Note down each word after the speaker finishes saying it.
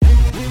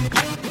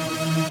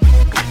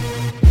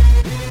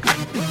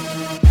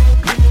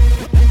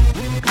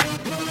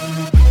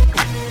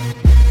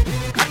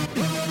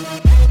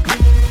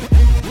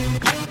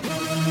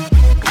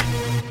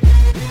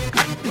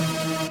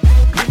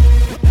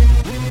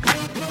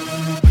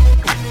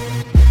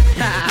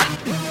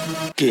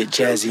Get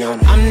jazzy on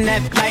 'em. I'm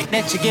that flight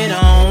that you get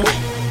on,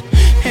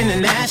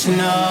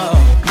 international.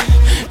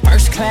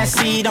 First class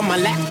seat on my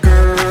lap,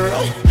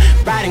 girl,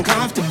 riding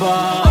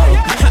comfortable.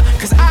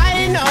 Cause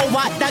I know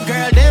what that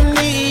girl them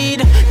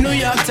need. New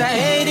York to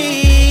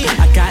Haiti.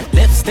 I got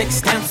lipstick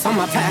stamps on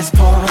my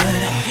passport.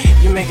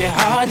 You make it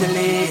hard to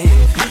live.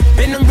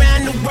 Been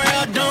around the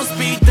world, don't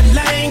speak the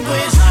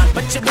language,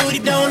 but your booty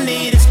don't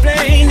need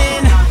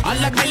explaining. All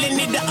I really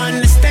need to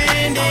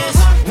understand is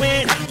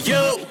when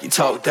you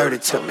talk dirty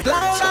to me.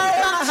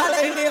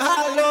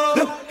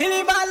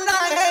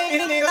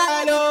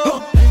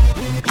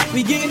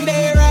 We getting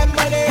there right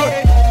money.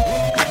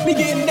 We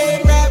getting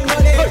there right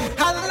money.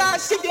 Holla,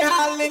 shake it,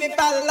 holla, it,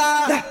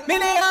 balla.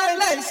 Many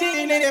holla,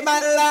 shake it,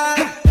 balla.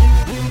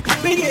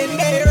 We getting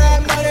there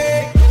right money.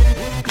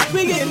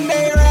 We getting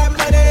there right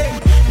money.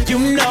 You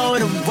know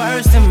the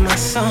words in my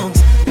songs.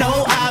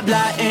 No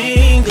habla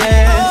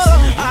English.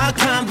 Our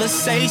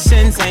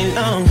conversations ain't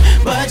long,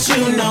 but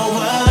you know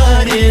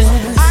what is.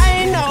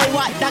 I know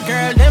what that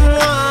girl them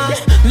want.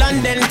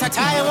 London to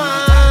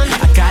Taiwan.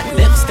 I got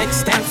lipstick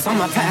stamps on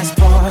my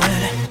passport.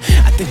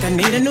 I think I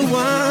need a new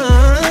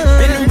one.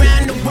 Been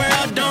around the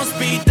world, don't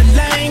speak the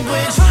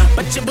language,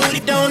 but your booty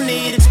don't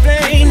need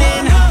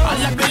explaining. All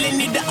I really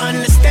need to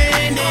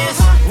understand is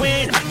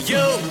when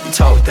you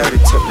talk dirty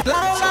to me.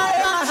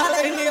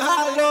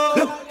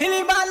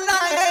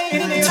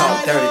 Talk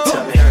dirty to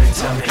me.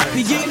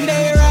 We getting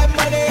there right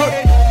money.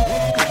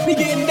 We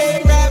getting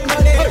there right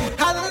money.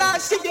 Holla,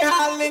 shake it,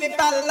 holla, it,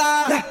 balla.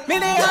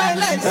 Many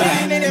islands,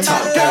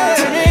 talk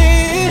dirty to me.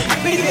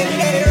 We getting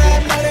there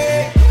right money.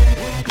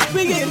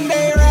 We getting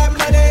there right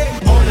money.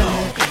 Oh no,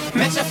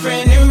 met your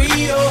friend in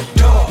Rio.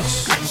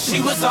 Dos, she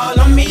was all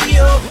on me.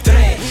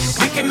 Tres,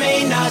 we can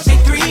make now say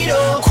 3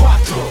 to 4.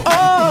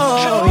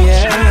 Oh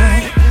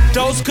yeah.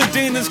 Those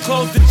cadenas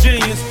close to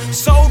genius.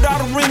 Sold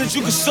out arenas,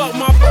 you can suck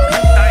my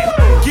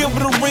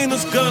Gilbert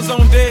arenas, guns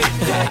on deck.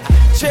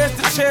 Chest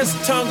to chest,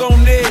 tongue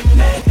on neck.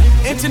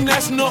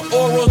 International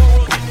oral.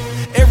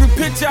 Every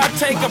picture I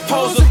take, I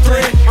pose a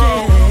threat.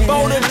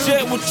 Bold a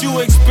jet, what you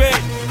expect?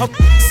 Her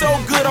so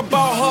good, I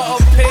bought her a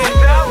pet.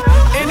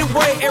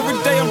 Anyway, every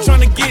day I'm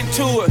trying to get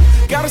to it.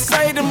 Gotta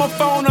say to my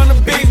phone on the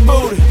big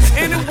booty.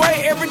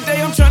 Anyway, every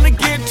day I'm trying to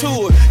get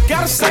to it.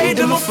 Gotta say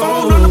to my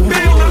phone on the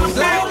big booty.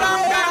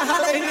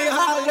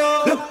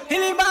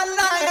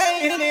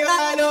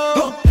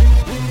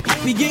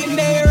 We getting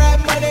there right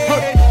money.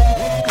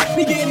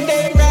 We getting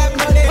there right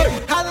money.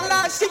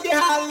 Holla, shake it,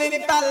 holla,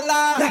 it,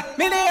 balla.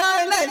 Many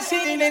islands,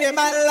 shake it,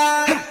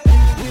 balla.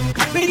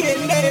 We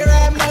getting there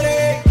right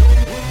money.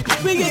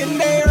 We getting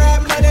there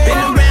right money. Been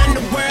around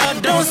the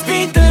world, don't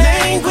speak the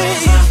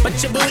language, but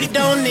your booty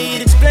don't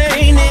need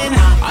explaining.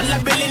 All I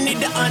really need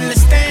to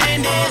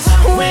understand is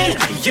when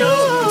you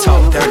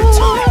talk dirty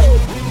to me.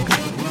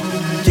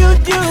 You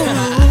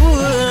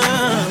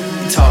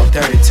talk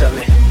dirty to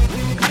me.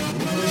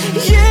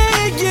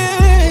 Yeah,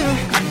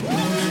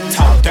 yeah.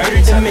 Talk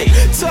dirty to me.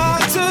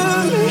 Talk to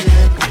me.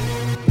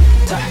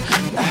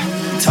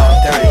 Talk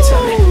dirty to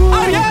me.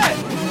 Oh yeah.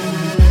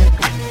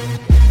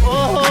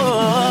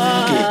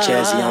 Oh. Get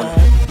jazzy on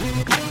 'em.